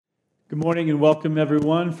Good morning and welcome,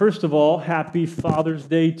 everyone. First of all, happy Father's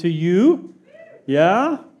Day to you.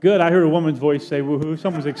 Yeah? Good. I heard a woman's voice say, woohoo.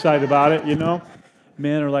 Someone's excited about it,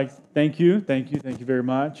 Men are like, thank you very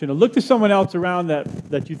much. Look to someone else around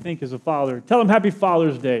that you think is a father. Tell them happy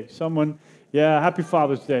Father's Day. Happy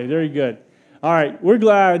Father's Day. Very good. All right, we're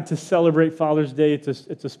glad to celebrate Father's Day. It's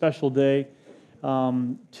a special day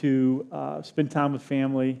to spend time with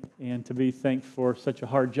family and to be thanked for such a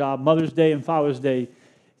hard job. Mother's Day and Father's Day.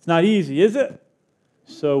 It's not easy, is it?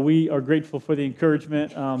 So we are grateful for the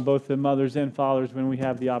encouragement, both the mothers and fathers, when we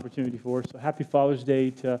have the opportunity for. So happy Father's Day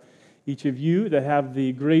to each of you that have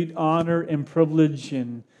the great honor and privilege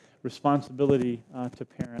and responsibility to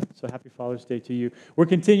parent. So happy Father's Day to you. We're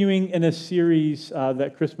continuing in a series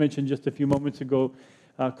that Chris mentioned just a few moments ago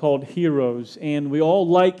called Heroes. And we all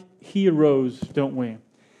like heroes, don't we?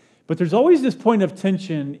 But there's always this point of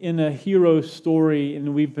tension in a hero story,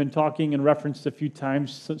 and we've been talking and referenced a few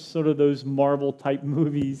times, sort of those Marvel-type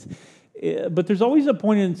movies. But there's always a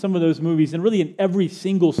point in some of those movies, and really in every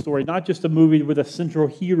single story, not just a movie with a central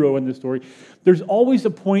hero in the story, there's always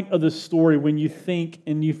a point of the story when you think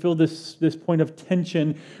and you feel this point of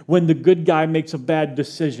tension when the good guy makes a bad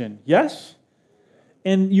decision. Yes?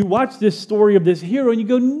 And you watch this story of this hero and you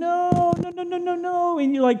go, no.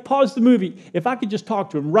 And you pause the movie. If I could just talk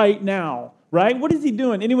to him right now, right? What is he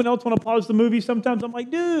doing? Anyone else want to pause the movie? Sometimes I'm like,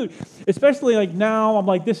 dude, especially now, I'm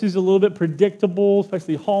like, this is a little bit predictable,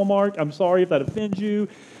 especially Hallmark. I'm sorry if that offends you.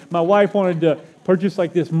 My wife wanted to purchase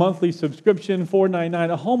this monthly subscription,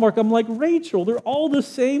 $4.99 at Hallmark. I'm like, Rachel, they're all the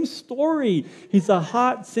same story. He's a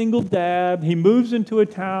hot single dad. He moves into a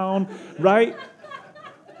town, right?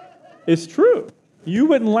 It's true. You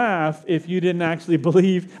wouldn't laugh if you didn't actually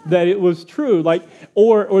believe that it was true.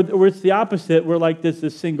 Or it's the opposite, where there's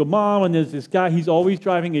this single mom and there's this guy, he's always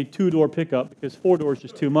driving a two-door pickup because four doors is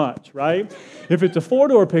just too much, right? If it's a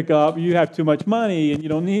four-door pickup, you have too much money and you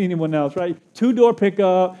don't need anyone else, right? Two-door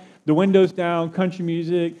pickup, the windows down, country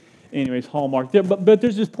music, anyways, Hallmark. But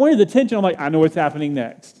there's this point of the tension, I'm like, I know what's happening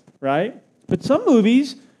next, right? But some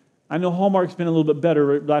movies, I know Hallmark's been a little bit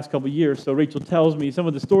better the last couple of years, so Rachel tells me some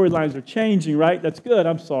of the storylines are changing, right? That's good.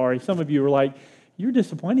 I'm sorry. Some of you are like, you're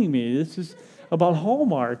disappointing me. This is about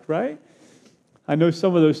Hallmark, right? I know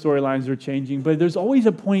some of those storylines are changing, but there's always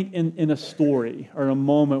a point in a story or a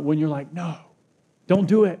moment when you're like, no, don't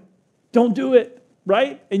do it. Don't do it,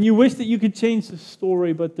 right? And you wish that you could change the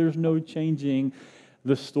story, but there's no changing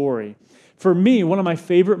the story. For me, one of my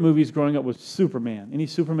favorite movies growing up was Superman. Any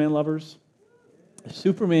Superman lovers?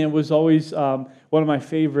 Superman was always one of my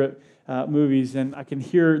favorite movies, and I can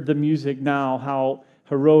hear the music now, how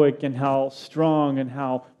heroic and how strong and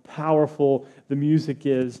how powerful the music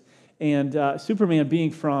is. And Superman,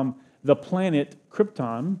 being from the planet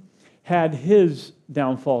Krypton, had his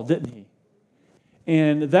downfall, didn't he?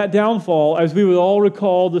 And that downfall, as we would all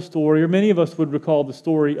recall the story, or many of us would recall the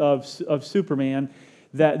story of Superman,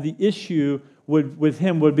 that the issue with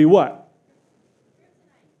him would be what?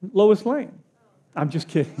 Lois Lane. I'm just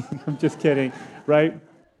kidding, right?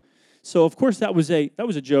 So, of course, that was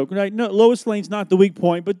a joke, right? No, Lois Lane's not the weak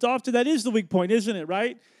point, but often that is the weak point, isn't it,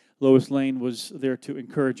 right? Lois Lane was there to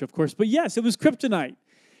encourage, of course. But yes, it was kryptonite.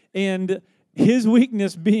 And his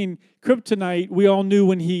weakness being kryptonite, we all knew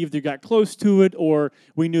when he either got close to it or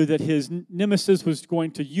we knew that his nemesis was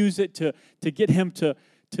going to use it to get him to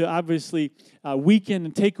obviously weaken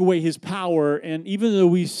and take away his power. And even though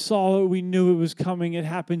we saw it, we knew it was coming, it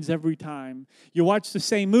happens every time. You watch the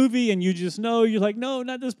same movie and you just know, you're like, no,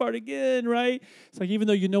 not this part again, right? It's like even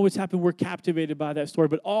though you know what's happened, we're captivated by that story.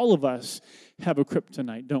 But all of us have a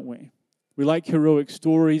kryptonite, don't we? We like heroic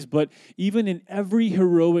stories, but even in every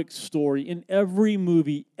heroic story, in every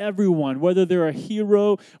movie, everyone, whether they're a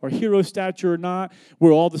hero or hero stature or not,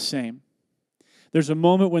 we're all the same. There's a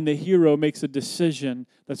moment when the hero makes a decision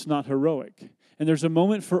that's not heroic. And there's a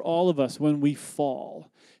moment for all of us when we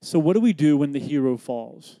fall. So what do we do when the hero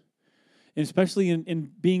falls? And especially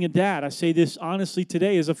in being a dad, I say this honestly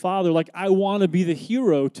today as a father, I want to be the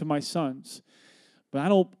hero to my sons. But I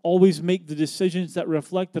don't always make the decisions that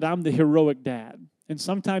reflect that I'm the heroic dad. And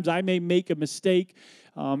sometimes I may make a mistake,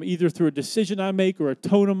 either through a decision I make or a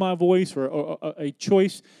tone of my voice or a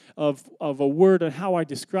choice of a word on how I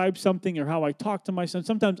describe something or how I talk to my son.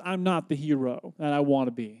 Sometimes I'm not the hero that I want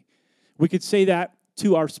to be. We could say that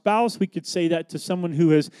to our spouse. We could say that to someone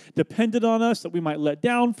who has depended on us that we might let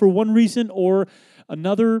down for one reason or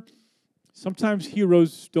another. Sometimes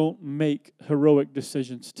heroes don't make heroic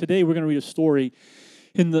decisions. Today we're going to read a story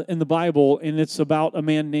in the Bible, and it's about a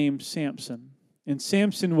man named Samson. And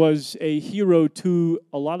Samson was a hero to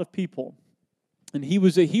a lot of people. And he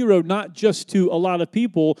was a hero not just to a lot of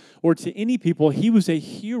people or to any people. He was a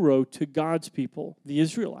hero to God's people, the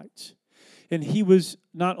Israelites. And he was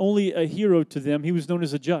not only a hero to them, he was known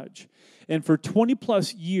as a judge. And for 20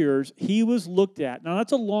 plus years, he was looked at. Now,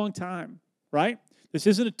 that's a long time, right? This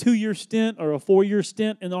isn't a 2-year stint or a 4-year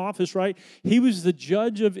stint in the office, right? He was the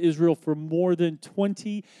judge of Israel for more than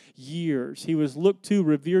 20 years. He was looked to,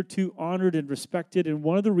 revered to, honored, and respected. And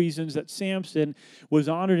one of the reasons that Samson was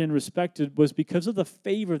honored and respected was because of the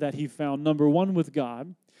favor that he found, number one, with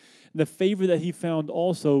God. The favor that he found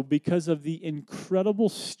also because of the incredible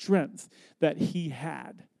strength that he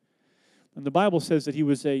had. And the Bible says that he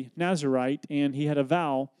was a Nazirite, and he had a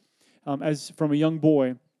vow as from a young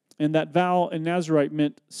boy. And that vow in Nazirite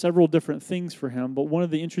meant several different things for him. But one of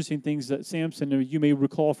the interesting things that Samson, you may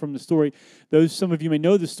recall from the story, some of you may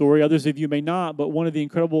know the story, others of you may not, but one of the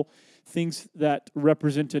incredible things that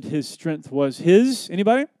represented his strength was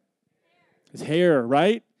anybody? His hair,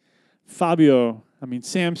 right? Fabio.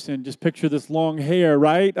 Samson, just picture this long hair,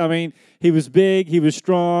 right? He was big, he was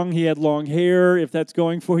strong, he had long hair. If that's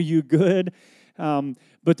going for you, good.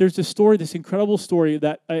 But there's this story, this incredible story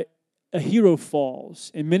that a hero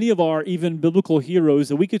falls. And many of our even biblical heroes,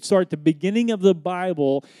 that we could start the beginning of the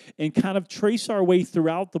Bible and kind of trace our way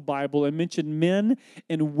throughout the Bible and mention men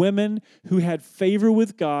and women who had favor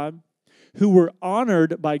with God, who were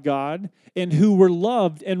honored by God, and who were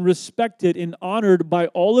loved and respected and honored by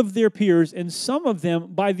all of their peers, and some of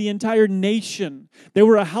them by the entire nation. They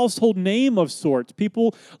were a household name of sorts.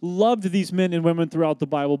 People loved these men and women throughout the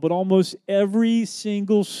Bible, but almost every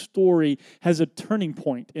single story has a turning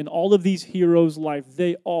point in all of these heroes' life.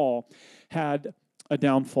 They all had a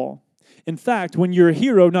downfall. In fact, when you're a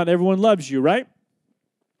hero, not everyone loves you, right?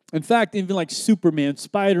 In fact, even like Superman,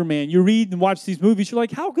 Spider-Man, you read and watch these movies, you're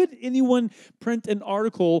like, how could anyone print an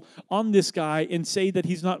article on this guy and say that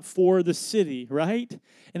he's not for the city, right?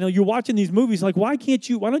 And you're watching these movies like, why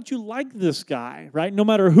don't you like this guy, right? No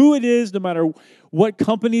matter who it is, no matter what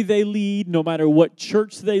company they lead, no matter what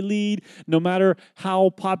church they lead, no matter how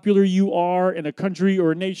popular you are in a country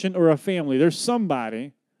or a nation or a family, there's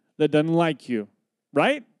somebody that doesn't like you,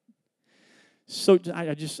 right? So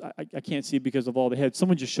I can't see because of all the heads.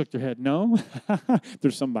 Someone just shook their head. No?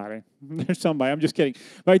 There's somebody. I'm just kidding.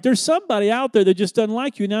 Right? There's somebody out there that just doesn't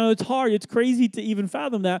like you. Now, it's hard. It's crazy to even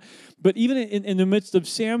fathom that. But even in the midst of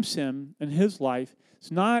Samson and his life, it's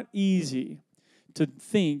not easy to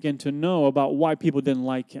think and to know about why people didn't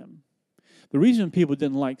like him. The reason people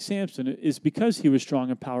didn't like Samson is because he was strong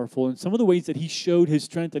and powerful. And some of the ways that he showed his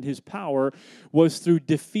strength and his power was through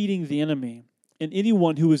defeating the enemy. And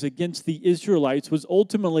anyone who was against the Israelites was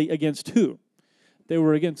ultimately against who? They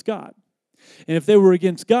were against God. And if they were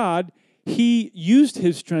against God, he used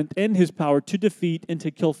his strength and his power to defeat and to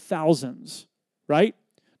kill thousands, right?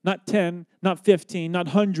 Not 10, not 15, not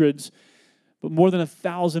hundreds, but more than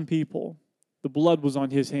 1,000 people. The blood was on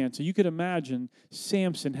his hands. So you could imagine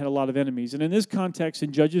Samson had a lot of enemies. And in this context,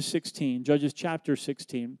 in Judges chapter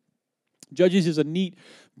 16, Judges is a neat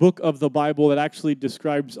book of the Bible that actually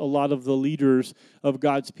describes a lot of the leaders of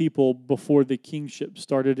God's people before the kingship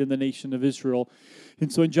started in the nation of Israel. And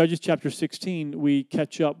so in Judges chapter 16, we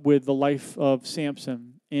catch up with the life of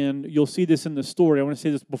Samson. And you'll see this in the story. I want to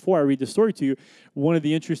say this before I read the story to you. One of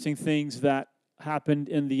the interesting things that happened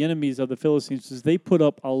in the enemies of the Philistines is they put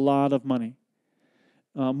up a lot of money.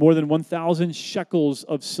 More than 1,000 shekels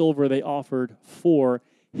of silver they offered for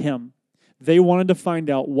him. They wanted to find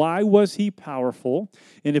out, why was he powerful?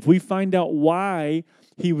 And if we find out why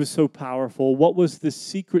he was so powerful, what was the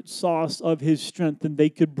secret sauce of his strength, then they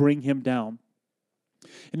could bring him down.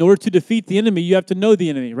 In order to defeat the enemy, you have to know the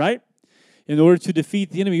enemy, right? In order to defeat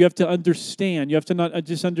the enemy, you have to understand. You have to not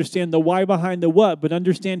just understand the why behind the what, but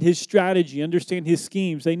understand his strategy, understand his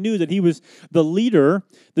schemes. They knew that he was the leader,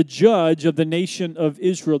 the judge of the nation of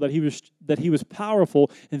Israel, that he was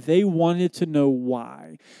powerful, and they wanted to know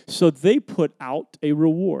why. So they put out a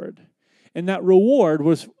reward. And that reward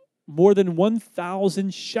was more than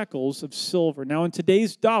 1,000 shekels of silver. Now, in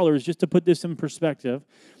today's dollars, just to put this in perspective,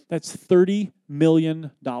 that's $30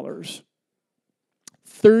 million.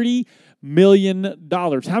 $30 million.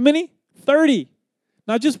 How many? 30.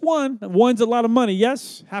 Not just one. One's a lot of money.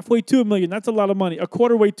 Yes, halfway to $1 million. That's a lot of money. A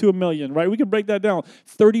quarter way to $1 million, right? We can break that down.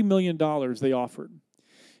 $30 million they offered.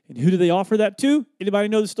 And who did they offer that to? Anybody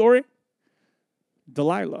know the story?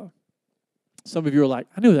 Delilah. Some of you are like,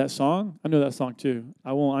 I know that song. I know that song too.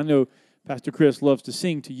 I know Pastor Chris loves to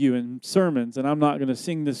sing to you in sermons, and I'm not going to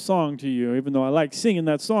sing this song to you, even though I like singing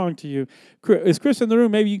that song to you. Is Chris in the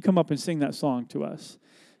room? Maybe you can come up and sing that song to us.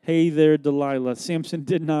 Hey there, Delilah. Samson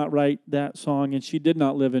did not write that song, and she did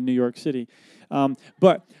not live in New York City.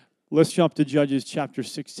 But Let's jump to Judges chapter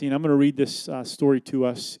 16. I'm going to read this story to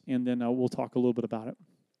us, and then we'll talk a little bit about it.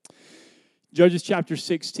 Judges chapter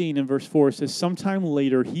 16 and verse 4 says, sometime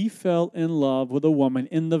later he fell in love with a woman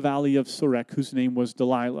in the valley of Sorek, whose name was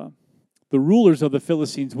Delilah. The rulers of the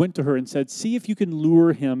Philistines went to her and said, see if you can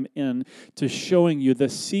lure him in to showing you the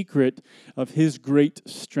secret of his great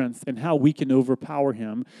strength and how we can overpower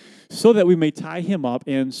him, so that we may tie him up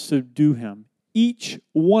and subdue him. Each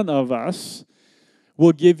one of us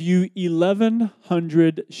will give you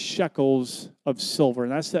 1,100 shekels of silver.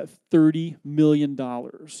 And that's that $30 million,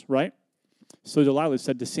 right? So Delilah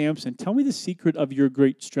said to Samson, tell me the secret of your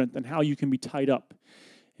great strength and how you can be tied up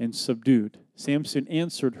and subdued. Samson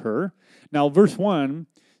answered her. Now, verse 1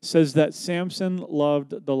 says that Samson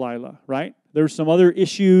loved Delilah, right? There's some other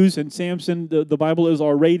issues, and Samson, the Bible is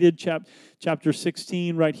R-rated. Chapter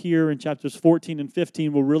 16 right here, and chapters 14 and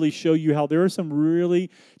 15 will really show you how there are some really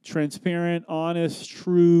transparent, honest,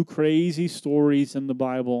 true, crazy stories in the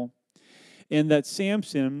Bible. And that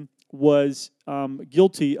Samson was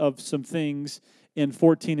guilty of some things in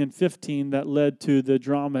 14 and 15 that led to the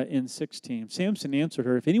drama in 16. Samson answered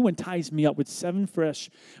her, if anyone ties me up with 7 fresh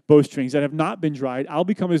bowstrings that have not been dried, I'll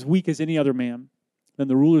become as weak as any other man. Then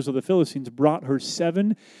the rulers of the Philistines brought her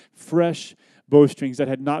 7 fresh bowstrings that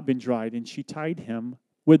had not been dried, and she tied him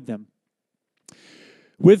with them.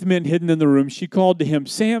 With men hidden in the room, she called to him,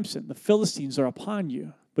 Samson, the Philistines are upon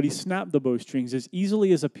you. But he snapped the bowstrings as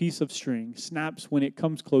easily as a piece of string snaps when it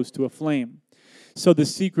comes close to a flame. So the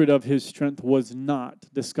secret of his strength was not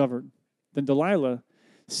discovered. Then Delilah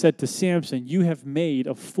said to Samson, you have made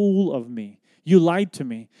a fool of me. You lied to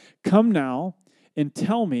me. Come now and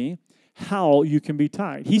tell me how you can be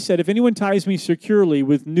tied. He said, if anyone ties me securely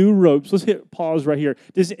with new ropes, let's hit pause right here.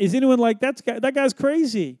 Is anyone like, that guy's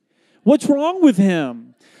crazy? What's wrong with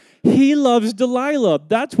him? He loves Delilah.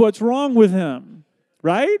 That's what's wrong with him.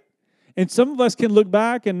 Right? And some of us can look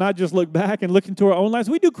back and not just look back and look into our own lives.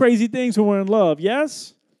 We do crazy things when we're in love,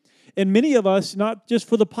 yes? And many of us, not just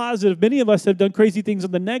for the positive, many of us have done crazy things on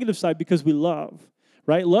the negative side because we love,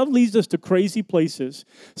 right? Love leads us to crazy places.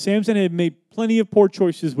 Samson had made plenty of poor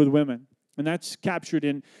choices with women, and that's captured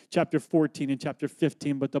in chapter 14 and chapter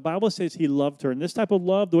 15. But the Bible says he loved her. And this type of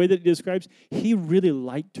love, the way that it describes, he really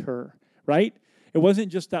liked her, right? It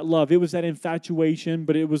wasn't just that love. It was that infatuation,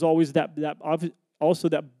 but it was always also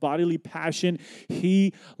that bodily passion.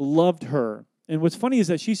 He loved her. And what's funny is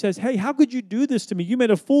that she says, hey, how could you do this to me? You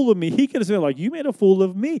made a fool of me. He could have said, like, you made a fool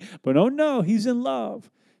of me. But oh no, he's in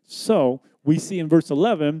love. So we see in verse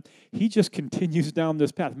 11, he just continues down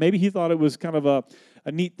this path. Maybe he thought it was kind of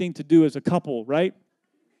a neat thing to do as a couple, right?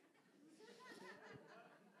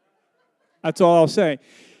 That's all I'll say.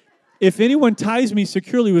 If anyone ties me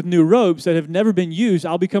securely with new ropes that have never been used,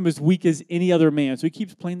 I'll become as weak as any other man. So he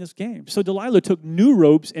keeps playing this game. So Delilah took new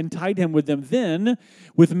ropes and tied him with them. Then,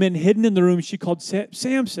 with men hidden in the room, she called,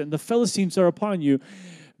 Samson, the Philistines are upon you.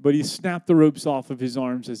 But he snapped the ropes off of his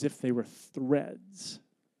arms as if they were threads.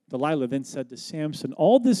 Delilah then said to Samson,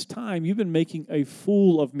 all this time you've been making a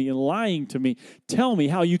fool of me and lying to me. Tell me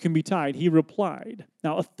how you can be tied. He replied.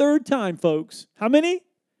 Now, a third time, folks. How many?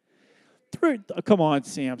 3. Come on,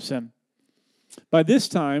 Samson. By this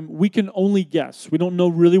time, we can only guess. We don't know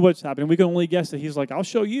really what's happening. We can only guess that he's like, I'll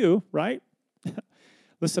show you, right?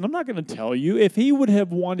 Listen, I'm not going to tell you. If he would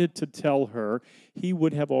have wanted to tell her, he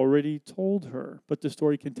would have already told her. But the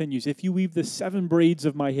story continues. If you weave the 7 braids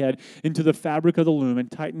of my head into the fabric of the loom and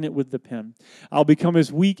tighten it with the pin, I'll become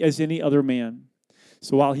as weak as any other man.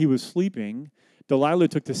 So while he was sleeping, Delilah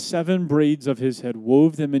took the 7 braids of his head,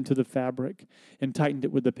 wove them into the fabric, and tightened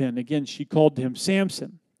it with the pin. Again, she called to him,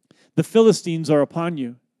 Samson, the Philistines are upon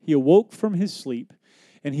you. He awoke from his sleep,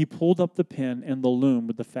 and he pulled up the pin and the loom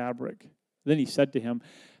with the fabric. Then he said to him,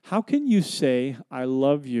 how can you say, I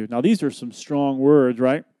love you? Now, these are some strong words,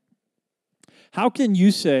 right? How can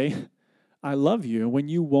you say, I love you, when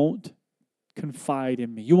you won't confide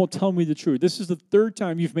in me? You won't tell me the truth. This is the 3rd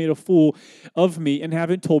time you've made a fool of me and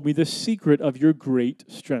haven't told me the secret of your great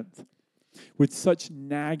strength. With such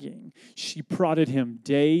nagging, she prodded him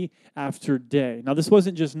day after day. Now, this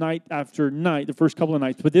wasn't just night after night, the first couple of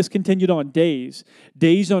nights, but this continued on days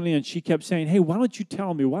on end. She kept saying, hey, why don't you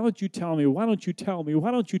tell me? Why don't you tell me? Why don't you tell me?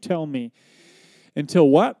 Why don't you tell me? Until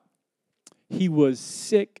what? He was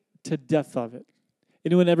sick to death of it.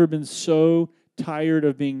 Anyone ever been so tired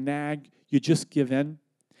of being nagged, you just give in?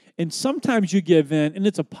 And sometimes you give in, and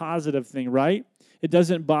it's a positive thing, right? It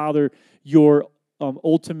doesn't bother your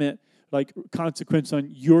ultimate consequence on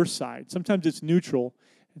your side. Sometimes it's neutral,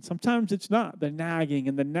 and sometimes it's not. The nagging,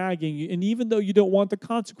 and even though you don't want the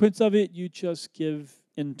consequence of it, you just give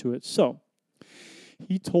into it. So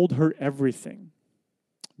he told her everything.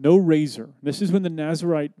 No razor. This is when the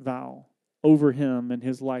Nazirite vow over him and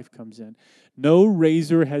his life comes in. No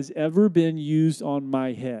razor has ever been used on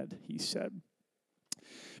my head, he said.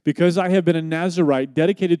 Because I have been a Nazirite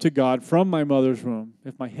dedicated to God from my mother's womb,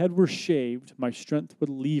 if my head were shaved, my strength would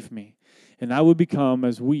leave me, and I would become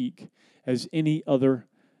as weak as any other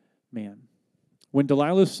man. When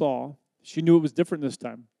Delilah saw, she knew it was different this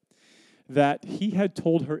time, that he had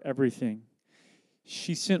told her everything.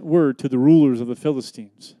 She sent word to the rulers of the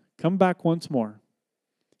Philistines, come back once more.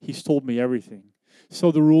 He's told me everything.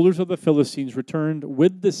 So the rulers of the Philistines returned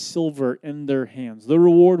with the silver in their hands. The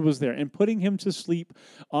reward was there. And putting him to sleep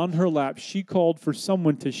on her lap, she called for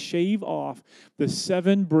someone to shave off the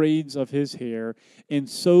 7 braids of his hair, and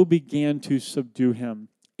so began to subdue him.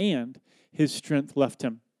 And his strength left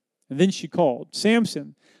him. And then she called,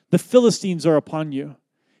 Samson, the Philistines are upon you.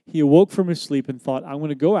 He awoke from his sleep and thought, I'm going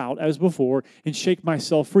to go out as before and shake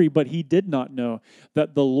myself free. But he did not know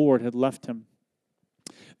that the Lord had left him.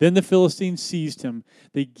 Then the Philistines seized him.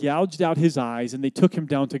 They gouged out his eyes, and they took him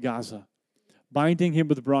down to Gaza. Binding him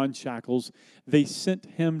with bronze shackles, they sent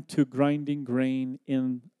him to grinding grain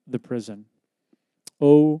in the prison.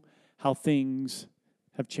 Oh, how things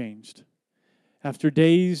have changed. After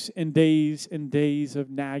days and days and days of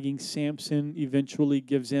nagging, Samson eventually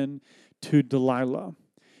gives in to Delilah.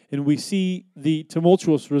 And we see the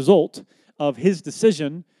tumultuous result of his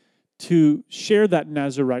decision to share that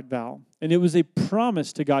Nazirite vow. And it was a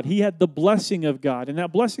promise to God. He had the blessing of God, and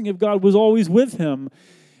that blessing of God was always with him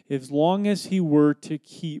as long as he were to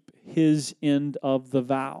keep his end of the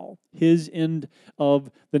vow, his end of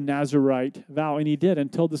the Nazirite vow. And he did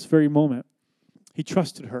until this very moment. He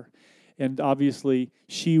trusted her. And obviously,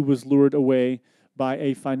 she was lured away by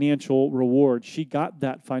a financial reward. She got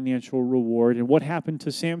that financial reward. And what happened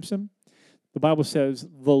to Samson? The Bible says,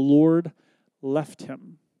 the Lord left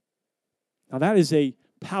him. Now that is a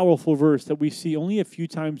powerful verse that we see only a few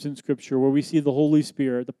times in Scripture, where we see the Holy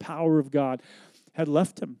Spirit, the power of God, had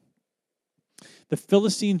left him. The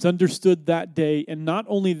Philistines understood that day, and not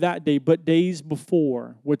only that day, but days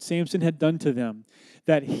before, what Samson had done to them,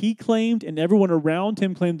 that he claimed and everyone around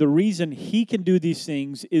him claimed the reason he can do these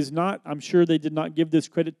things is not, I'm sure they did not give this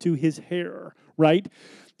credit to his hair, right?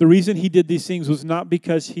 The reason he did these things was not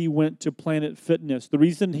because he went to Planet Fitness. The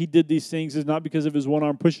reason he did these things is not because of his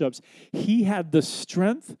one-arm push-ups. He had the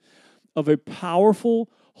strength of a powerful,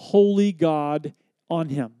 holy God on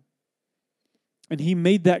him. And he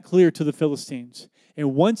made that clear to the Philistines.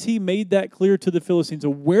 And once he made that clear to the Philistines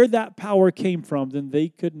of where that power came from, then they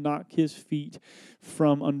could knock his feet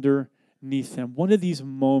from underneath him. One of these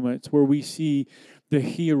moments where we see the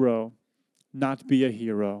hero not be a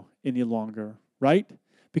hero any longer, right?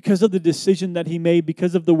 Because of the decision that he made,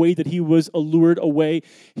 because of the way that he was allured away,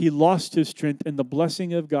 he lost his strength, and the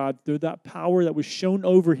blessing of God through that power that was shown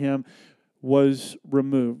over him was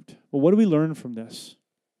removed. Well, what do we learn from this?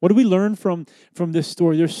 What do we learn from this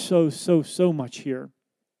story? There's so much here.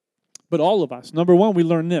 But all of us, number one, we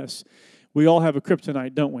learn this. We all have a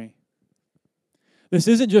kryptonite, don't we? This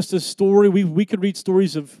isn't just a story. We could read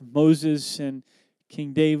stories of Moses and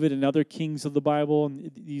King David and other kings of the Bible, and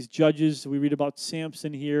these judges. We read about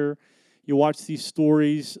Samson here. You watch these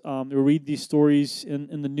stories, or read these stories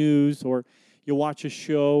in the news, or you watch a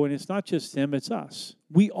show, and it's not just them, it's us.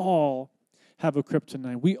 We all have a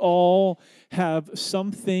kryptonite. We all have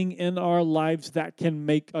something in our lives that can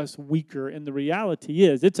make us weaker. And the reality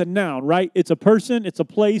is, it's a noun, right? It's a person, it's a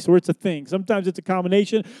place, or it's a thing. Sometimes it's a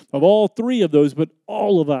combination of all three of those, but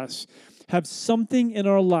all of us have something in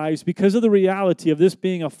our lives because of the reality of this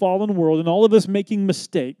being a fallen world and all of us making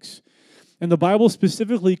mistakes. And the Bible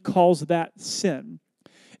specifically calls that sin.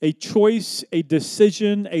 A choice, a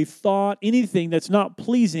decision, a thought, anything that's not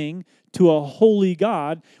pleasing to a holy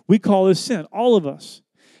God, we call this sin. All of us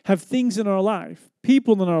have things in our life,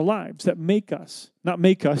 people in our lives that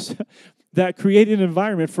that create an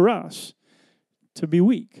environment for us to be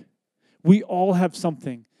weak. We all have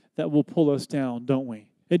something that will pull us down, don't we?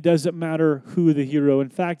 It doesn't matter who the hero. In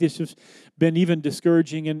fact, it's just been even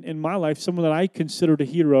discouraging in my life. Someone that I considered a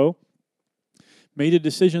hero made a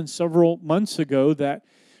decision several months ago that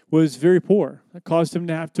was very poor. It caused him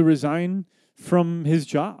to have to resign from his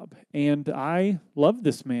job. And I love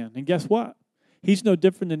this man. And guess what? He's no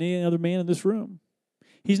different than any other man in this room.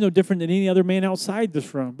 He's no different than any other man outside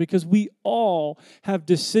this room, because we all have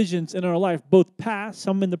decisions in our life, both past,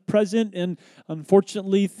 some in the present, and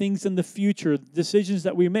unfortunately things in the future, decisions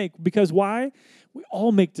that we make. Because why? We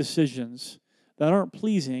all make decisions that aren't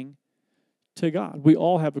pleasing to God. We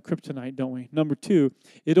all have a kryptonite, don't we? Number two,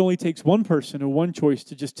 it only takes one person or one choice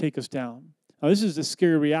to just take us down. Now, this is a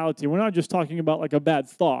scary reality. We're not just talking about like a bad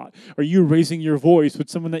thought or you raising your voice with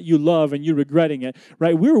someone that you love and you regretting it,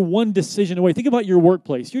 right? We're one decision away. Think about your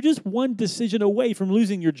workplace. You're just one decision away from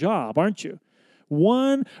losing your job, aren't you?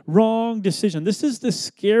 One wrong decision. This is the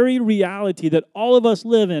scary reality that all of us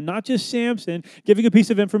live in, not just Samson giving a piece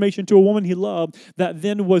of information to a woman he loved that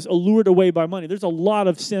then was allured away by money. There's a lot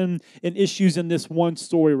of sin and issues in this one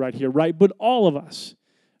story right here, right? But all of us,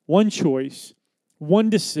 one choice, one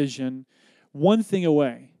decision, one thing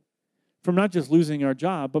away from not just losing our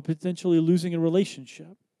job, but potentially losing a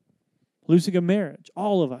relationship, losing a marriage.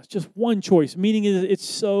 All of us, just one choice, meaning it's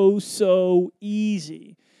so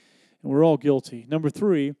easy. And we're all guilty. Number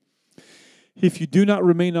 3, if you do not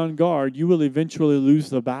remain on guard, you will eventually lose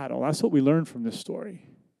the battle. That's what we learned from this story.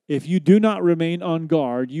 If you do not remain on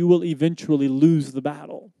guard, you will eventually lose the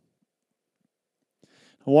battle.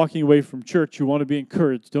 Walking away from church, you want to be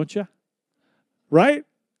encouraged, don't you? Right?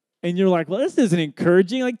 And you're like, well, this isn't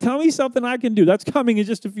encouraging. Like, tell me something I can do. That's coming in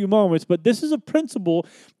just a few moments. But this is a principle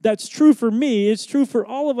that's true for me. It's true for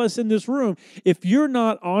all of us in this room. If you're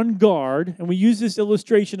not on guard, and we use this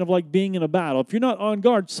illustration of like being in a battle, if you're not on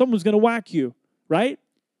guard, someone's going to whack you, right?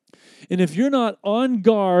 And if you're not on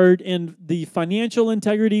guard in the financial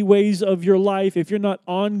integrity ways of your life, if you're not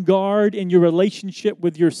on guard in your relationship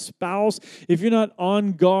with your spouse, if you're not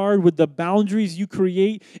on guard with the boundaries you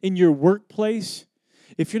create in your workplace,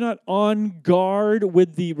 if you're not on guard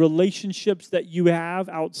with the relationships that you have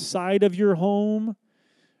outside of your home,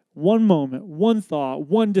 one moment, one thought,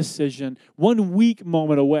 one decision, one weak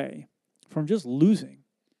moment away from just losing.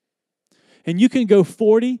 And you can go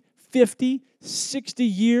 40, 50, 60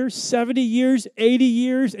 years, 70 years, 80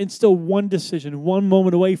 years, and still one decision, one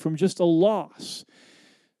moment away from just a loss.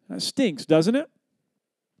 That stinks, doesn't it?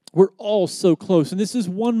 We're all so close. And this is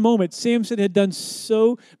one moment. Samson had done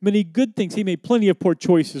so many good things. He made plenty of poor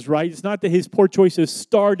choices, right? It's not that his poor choices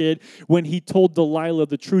started when he told Delilah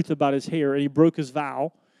the truth about his hair and he broke his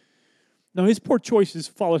vow. No, his poor choices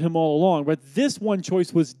followed him all along. But this one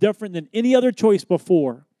choice was different than any other choice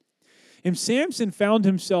before. And Samson found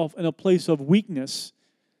himself in a place of weakness,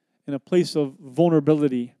 in a place of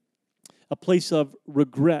vulnerability, a place of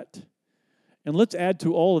regret. And let's add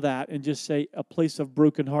to all of that and just say a place of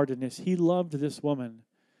brokenheartedness. He loved this woman,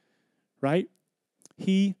 right?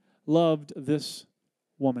 He loved this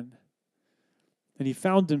woman. And he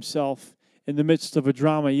found himself in the midst of a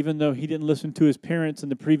drama, even though he didn't listen to his parents in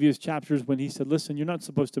the previous chapters when he said, listen, you're not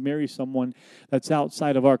supposed to marry someone that's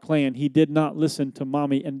outside of our clan. He did not listen to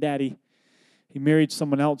mommy and daddy. He married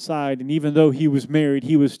someone outside, and even though he was married,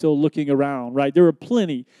 he was still looking around, right? There were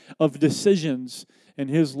plenty of decisions in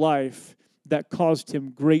his life that caused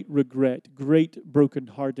him great regret, great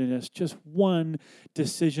brokenheartedness, just one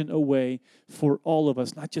decision away for all of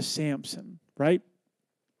us, not just Samson, right?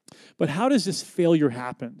 But how does this failure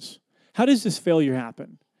happen? How does this failure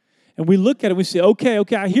happen? And we look at it and we say, okay,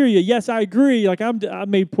 I hear you. Yes, I agree. Like I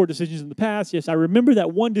made poor decisions in the past. Yes, I remember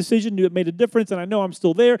that one decision that made a difference, and I know I'm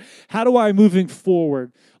still there. How do I, moving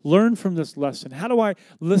forward, learn from this lesson? How do I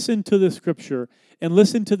listen to the scripture and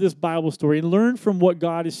listen to this Bible story and learn from what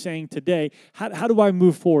God is saying today? How do I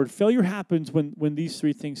move forward? Failure happens when these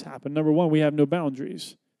 3 things happen. Number 1, we have no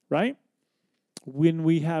boundaries, right? When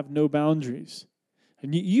we have no boundaries.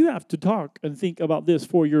 And you have to talk and think about this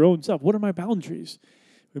for your own self. What are my boundaries?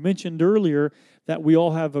 We mentioned earlier that we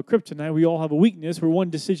all have a kryptonite. We all have a weakness. We're one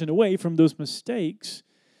decision away from those mistakes.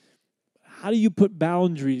 How do you put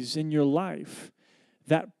boundaries in your life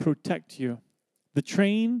that protect you? The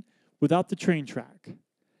train without the train track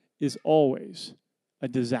is always a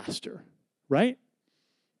disaster, right?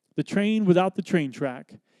 The train without the train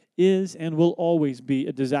track is and will always be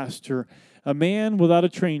a disaster. A man without a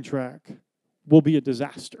train track will be a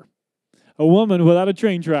disaster. A woman without a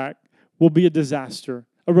train track will be a disaster.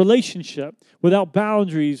 A relationship without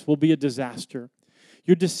boundaries will be a disaster.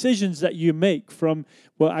 Your decisions that you make, from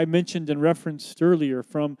what I mentioned and referenced earlier,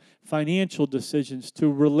 from financial decisions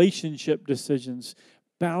to relationship decisions,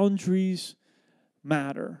 boundaries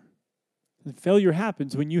matter. And failure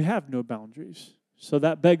happens when you have no boundaries. So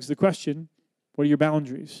that begs the question, what are your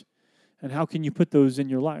boundaries? And how can you put those in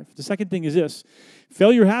your life? The second thing is this.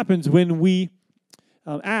 Failure happens when we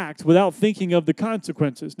act without thinking of the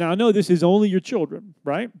consequences. Now, I know this is only your children,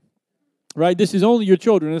 right? Right? This is only your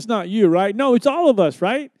children. It's not you, right? No, it's all of us,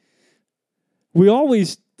 right? We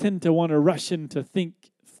always tend to want to rush in to think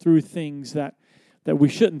through things that we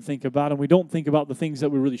shouldn't think about, and we don't think about the things that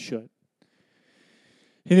we really should.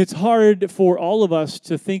 And it's hard for all of us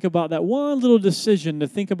to think about that one little decision, to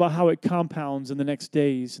think about how it compounds in the next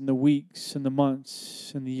days and the weeks and the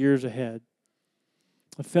months and the years ahead.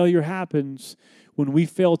 A failure happens when we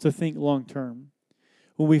fail to think long term.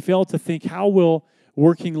 When we fail to think, how will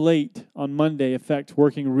working late on Monday affect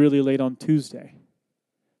working really late on Tuesday?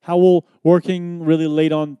 How will working really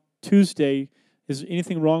late on Tuesday, is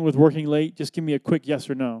anything wrong with working late? Just give me a quick yes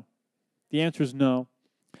or no. The answer is no.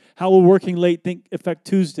 How will working late affect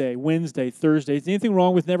Tuesday, Wednesday, Thursday? Is anything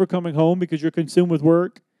wrong with never coming home because you're consumed with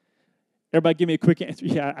work? Everybody give me a quick answer.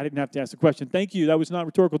 Yeah, I didn't have to ask the question. Thank you. That was not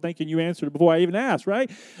rhetorical. Thank you. And you answered it before I even asked, right?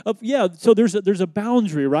 So there's a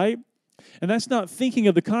boundary, right? And that's not thinking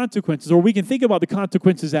of the consequences. Or we can think about the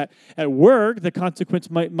consequences at work. The consequence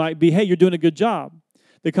might be, hey, you're doing a good job.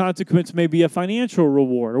 The consequence may be a financial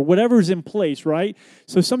reward or whatever's in place, right?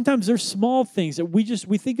 So sometimes there's small things that we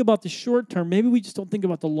think about the short term. Maybe we just don't think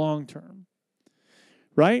about the long term,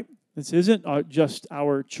 right? This isn't just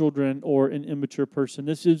our children or an immature person.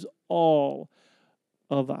 This is all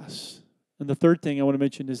of us. And the third thing I want to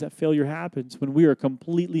mention is that failure happens when we are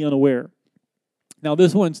completely unaware. Now,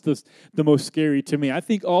 this one's the most scary to me. I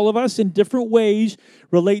think all of us in different ways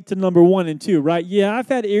relate to number 1 and 2, right? Yeah, I've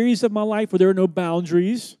had areas of my life where there are no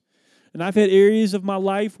boundaries. And I've had areas of my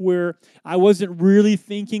life where I wasn't really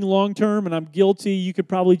thinking long term, and I'm guilty. You could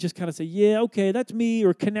probably just kind of say, yeah, okay, that's me,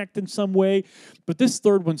 or connect in some way. But this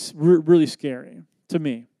third one's really scary to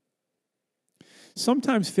me.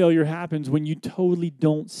 Sometimes failure happens when you totally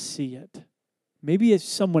don't see it. Maybe if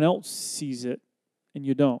someone else sees it and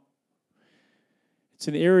you don't. It's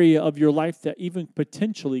an area of your life that even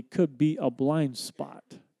potentially could be a blind spot.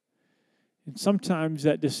 And sometimes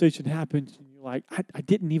that decision happens and you're like, I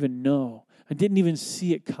didn't even know. I didn't even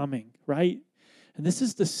see it coming, right? And this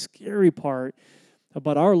is the scary part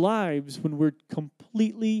about our lives when we're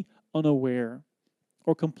completely unaware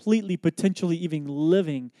or completely potentially even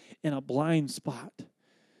living in a blind spot.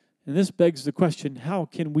 And this begs the question, how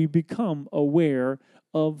can we become aware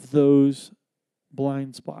of those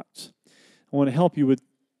blind spots? I want to help you with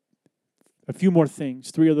a few more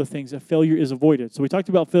things, 3 other things that failure is avoided. So we talked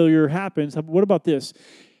about failure happens. What about this?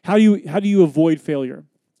 How do you avoid failure?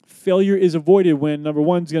 Failure is avoided when, number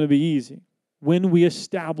 1, is going to be easy. When we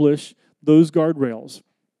establish those guardrails.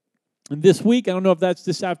 And this week, I don't know if that's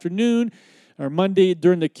this afternoon or Monday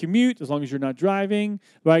during the commute, as long as you're not driving,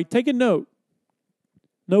 right? Take a note.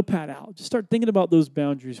 Notepad out. Just start thinking about those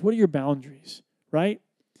boundaries. What are your boundaries, right?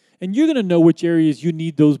 And you're going to know which areas you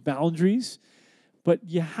need those boundaries, but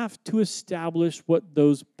you have to establish what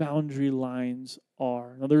those boundary lines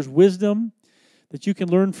are. Now, there's wisdom that you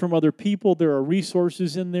can learn from other people. There are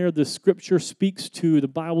resources in there. The Scripture speaks to. The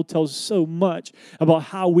Bible tells so much about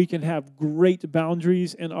how we can have great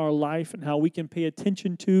boundaries in our life and how we can pay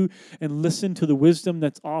attention to and listen to the wisdom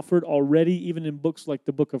that's offered already, even in books like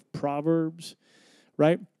the book of Proverbs,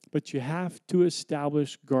 right? But you have to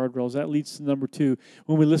establish guardrails. That leads to number 2,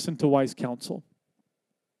 when we listen to wise counsel.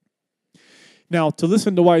 Now, to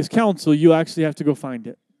listen to wise counsel, you actually have to go find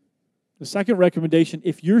it. The second recommendation,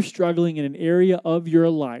 if you're struggling in an area of your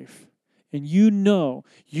life and you know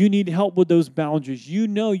you need help with those boundaries, you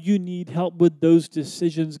know you need help with those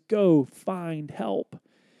decisions, go find help.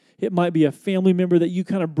 It might be a family member that you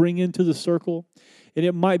kind of bring into the circle. And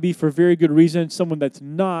it might be for very good reason, someone that's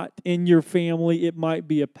not in your family. It might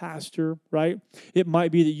be a pastor, right? It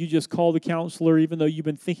might be that you just call the counselor, even though you've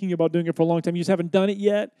been thinking about doing it for a long time. You just haven't done it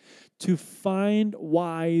yet. To find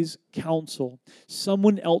wise counsel,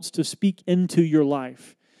 someone else to speak into your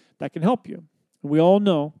life that can help you. And we all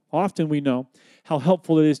know, often we know, how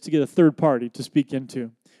helpful it is to get a third party to speak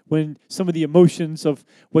into. When some of the emotions of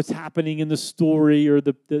what's happening in the story or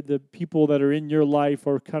the people that are in your life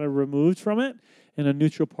are kind of removed from it, and a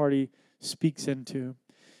neutral party speaks into.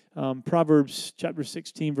 Proverbs chapter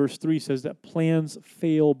 16, verse 3 says that plans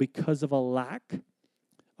fail because of a lack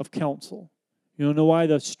of counsel. You don't know why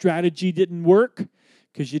the strategy didn't work?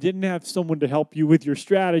 Because you didn't have someone to help you with your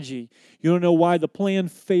strategy. You don't know why the plan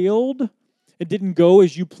failed? It didn't go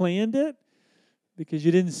as you planned it? Because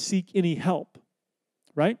you didn't seek any help,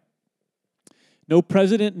 right? No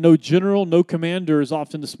president, no general, no commander is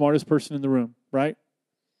often the smartest person in the room, right?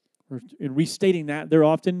 In restating that, they're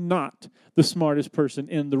often not the smartest person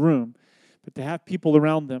in the room. But to have people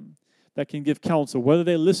around them that can give counsel, whether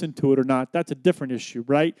they listen to it or not, that's a different issue,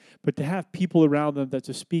 right? But to have people around them that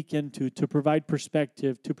to speak into, to provide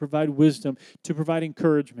perspective, to provide wisdom, to provide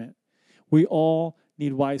encouragement. We all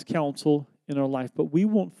need wise counsel in our life, but we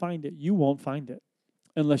won't find it. You won't find it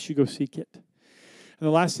unless you go seek it. And the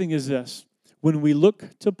last thing is this. When we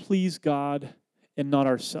look to please God and not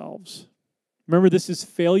ourselves. Remember, this is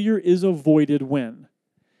failure is avoided when?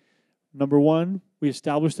 Number 1, we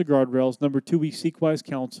establish the guardrails. Number 2, we seek wise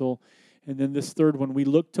counsel. And then this third one, we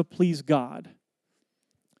look to please God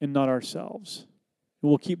and not ourselves. And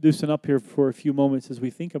we'll keep loosening up here for a few moments as we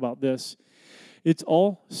think about this. It's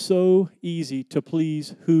all so easy to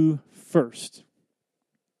please who first?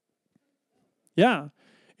 Yeah.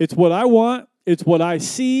 It's what I want. It's what I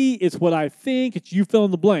see. It's what I think. It's you fill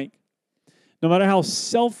in the blank. No matter how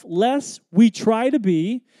selfless we try to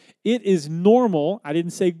be, it is normal, I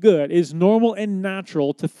didn't say good, it is normal and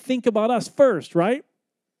natural to think about us first, right?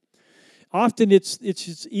 Often it's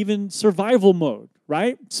just even survival mode,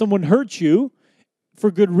 right? Someone hurts you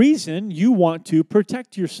for good reason, you want to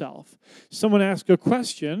protect yourself. Someone asks a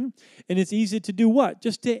question, and it's easy to do what?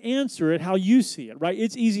 Just to answer it how you see it, right?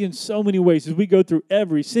 It's easy in so many ways. As we go through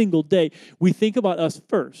every single day, we think about us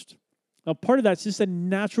first. Now, part of that's just a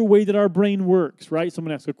natural way that our brain works, right?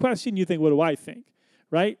 Someone asks a question, you think, what do I think,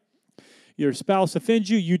 right? Your spouse offends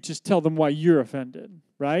you, you just tell them why you're offended,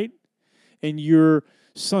 right? And your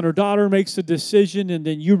son or daughter makes a decision, and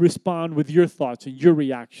then you respond with your thoughts and your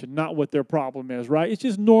reaction, not what their problem is, right? It's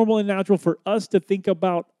just normal and natural for us to think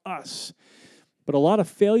about us. But a lot of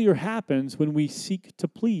failure happens when we seek to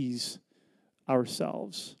please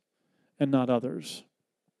ourselves and not others.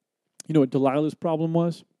 You know what Delilah's problem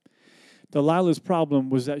was? Delilah's problem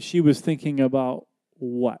was that she was thinking about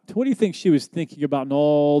what? What do you think she was thinking about in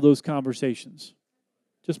all those conversations?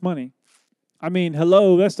 Just money. I mean,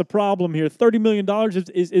 hello, that's the problem here. $30 million,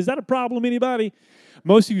 is that a problem, anybody?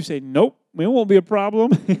 Most of you say, nope, it won't be a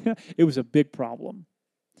problem. It was a big problem.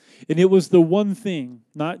 And it was the one thing,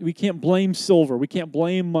 we can't blame silver, we can't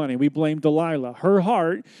blame money, we blame Delilah. Her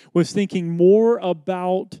heart was thinking more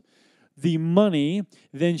about the money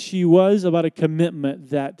than she was about a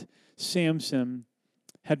commitment that Samson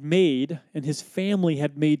had made and his family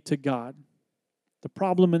had made to God. The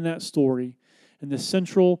problem in that story, and the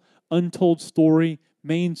central untold story,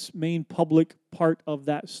 main public part of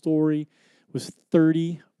that story, was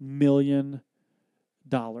 $30 million.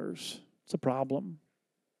 It's a problem.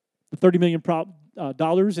 The $30 million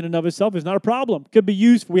dollars in and of itself is not a problem. Could be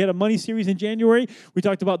used. We had a money series in January. We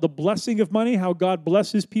talked about the blessing of money, how God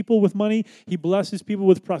blesses people with money. He blesses people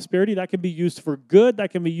with prosperity. That can be used for good.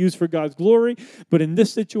 That can be used for God's glory. But in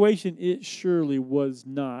this situation, it surely was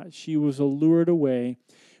not. She was allured away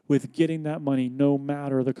with getting that money no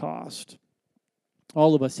matter the cost.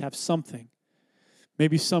 All of us have something,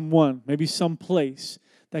 maybe someone, maybe some place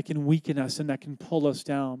that can weaken us and that can pull us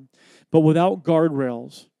down. But without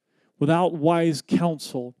guardrails, without wise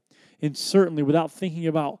counsel, and certainly without thinking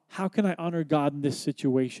about how can I honor God in this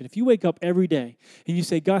situation. If you wake up every day and you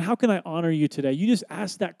say, God, how can I honor you today? You just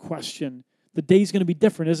ask that question. The day's going to be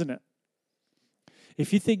different, isn't it?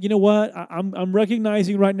 If you think, you know what, I'm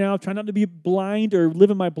recognizing right now, trying not to be blind or live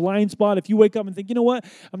in my blind spot. If you wake up and think, you know what,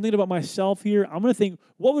 I'm thinking about myself here. I'm going to think,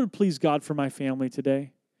 what would please God for my family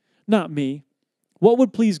today? Not me. What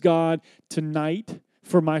would please God tonight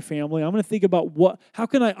for my family? I'm going to think about how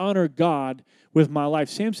can I honor God with my life?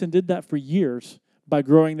 Samson did that for years by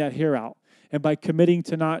growing that hair out and by committing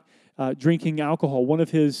to not drinking alcohol. One of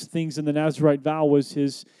his things in the Nazirite vow was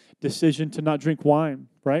his decision to not drink wine,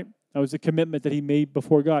 right? That was a commitment that he made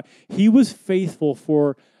before God. He was faithful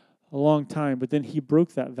for a long time, but then he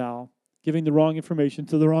broke that vow, giving the wrong information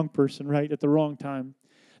to the wrong person, right, at the wrong time.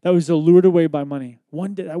 That was lured away by money.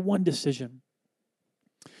 That one decision.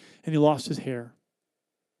 And he lost his hair.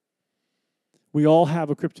 We all have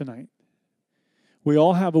a kryptonite. We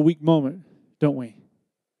all have a weak moment, don't we?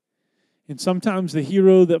 And sometimes the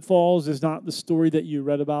hero that falls is not the story that you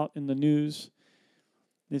read about in the news.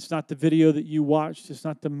 It's not the video that you watched. It's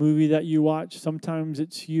not the movie that you watched. Sometimes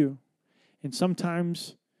it's you. And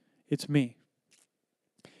sometimes it's me.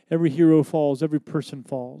 Every hero falls. Every person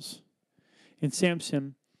falls. And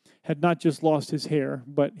Samson had not just lost his hair,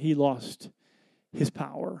 but he lost his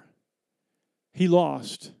power. He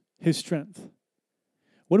lost his strength.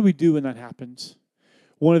 What do we do when that happens?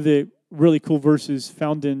 One of the really cool verses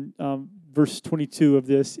found in verse 22 of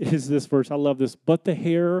this is this verse. I love this. But the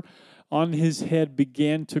hair on his head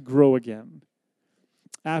began to grow again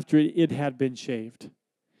after it had been shaved.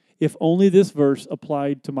 If only this verse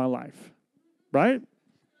applied to my life, right?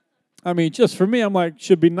 I mean, just for me, I'm like,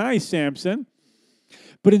 should be nice, Samson.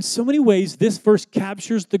 But in so many ways, this verse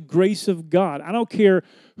captures the grace of God. I don't care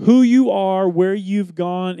who you are, where you've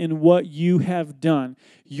gone, and what you have done.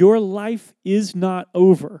 Your life is not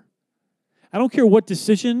over. I don't care what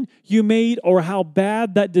decision you made or how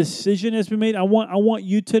bad that decision has been made. I want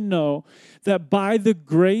you to know that by the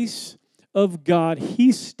grace of God,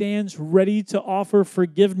 He stands ready to offer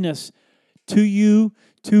forgiveness to you,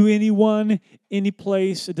 to anyone, any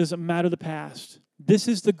place. It doesn't matter the past. This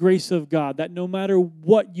is the grace of God, that no matter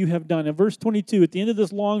what you have done. In verse 22, at the end of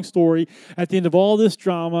this long story, at the end of all this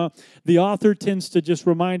drama, the author tends to just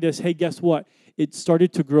remind us, hey, guess what? it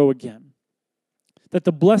started to grow again. That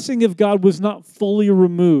the blessing of God was not fully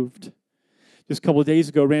removed. Just a couple of days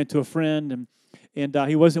ago, I ran to a friend, and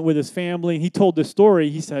he wasn't with his family. He told this story.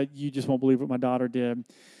 He said, "You just won't believe what my daughter did."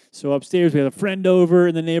 So upstairs, we had a friend over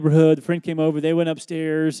in the neighborhood. The friend came over. They went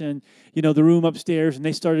upstairs, and, the room upstairs, and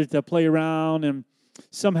they started to play around. And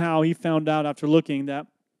somehow he found out after looking that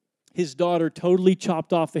his daughter totally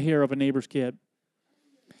chopped off the hair of a neighbor's kid.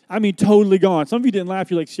 I mean, totally gone. Some of you didn't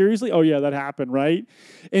laugh. You're like, seriously? Oh, yeah, that happened, right?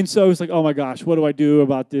 And so it's like, oh, my gosh, what do I do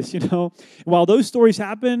about this, And while those stories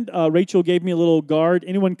happened, Rachel gave me a little guard.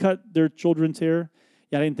 Anyone cut their children's hair?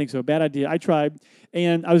 Yeah, I didn't think so. Bad idea. I tried.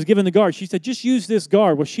 And I was given the guard. She said, just use this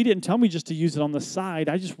guard. Well, she didn't tell me just to use it on the side.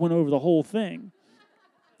 I just went over the whole thing.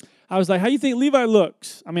 I was like, how do you think Levi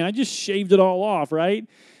looks? I mean, I just shaved it all off, right?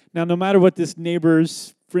 Now, no matter what this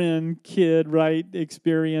neighbor's friend, kid, right,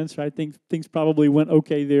 experience, right, things probably went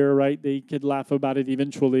okay there, right? They could laugh about it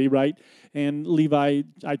eventually, right? And Levi,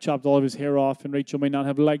 I chopped all of his hair off, and Rachel may not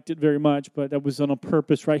have liked it very much, but that was on a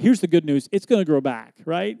purpose, right? Here's the good news. It's going to grow back,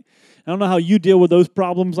 right? I don't know how you deal with those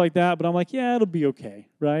problems like that, but I'm like, yeah, it'll be okay,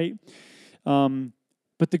 right?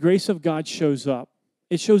 But the grace of God shows up.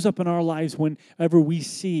 It shows up in our lives whenever we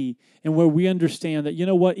see and where we understand that, you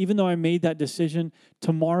know what, even though I made that decision,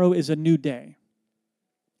 tomorrow is a new day.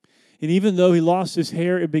 And even though he lost his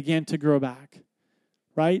hair, it began to grow back,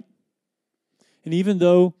 right? And even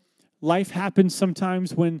though life happens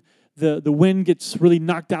sometimes when the wind gets really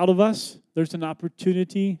knocked out of us, there's an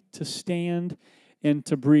opportunity to stand and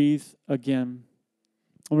to breathe again.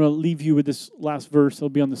 I'm going to leave you with this last verse. It'll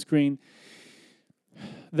be on the screen.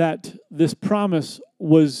 That this promise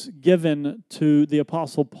was given to the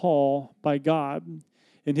Apostle Paul by God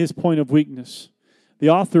in his point of weakness. The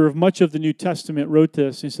author of much of the New Testament wrote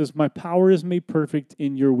this. He says, my power is made perfect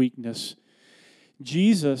in your weakness.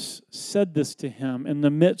 Jesus said this to him in the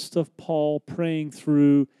midst of Paul praying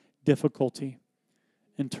through difficulty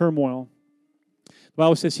and turmoil. The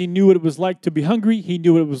Bible says he knew what it was like to be hungry. He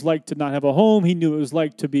knew what it was like to not have a home. He knew what it was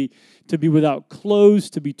like to be without clothes,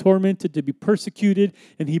 to be tormented, to be persecuted.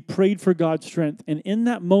 And he prayed for God's strength. And in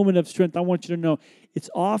that moment of strength, I want you to know, it's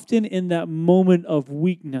often in that moment of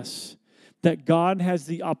weakness that God has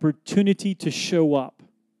the opportunity to show up.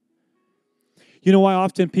 You know why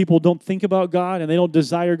often people don't think about God and they don't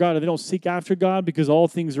desire God and they don't seek after God? Because all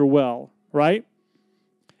things are well, right?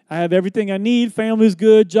 I have everything I need. Family's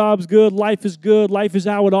good. Job's good. Life is good. Life is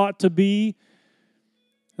how it ought to be.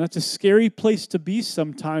 That's a scary place to be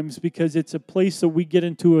sometimes because it's a place that we get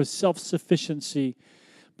into a self-sufficiency.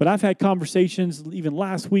 But I've had conversations even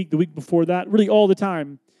last week, the week before that, really all the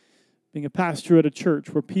time, being a pastor at a church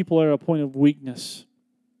where people are at a point of weakness.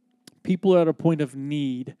 People are at a point of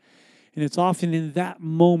need. And it's often in that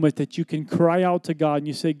moment that you can cry out to God and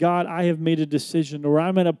you say, God, I have made a decision, or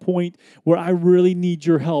I'm at a point where I really need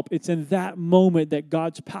your help. It's in that moment that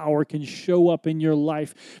God's power can show up in your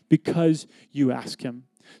life because you ask him.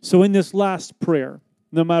 So in this last prayer,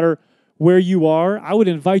 no matter where you are, I would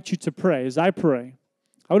invite you to pray. As I pray,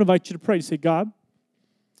 I would invite you to pray to say, God,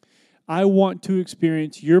 I want to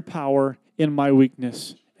experience your power in my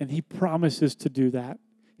weakness. And he promises to do that.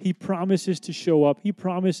 He promises to show up. He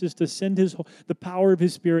promises to send the power of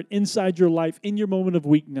his Spirit inside your life in your moment of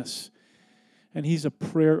weakness. And he's a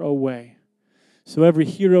prayer away. So every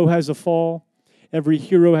hero has a fall. Every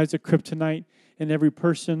hero has a kryptonite. And every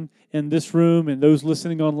person in this room and those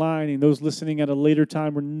listening online and those listening at a later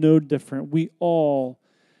time are no different. We all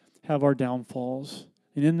have our downfalls.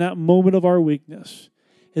 And in that moment of our weakness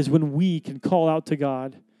is when we can call out to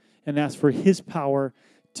God and ask for his power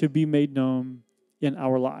to be made known in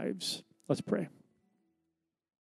our lives. Let's pray.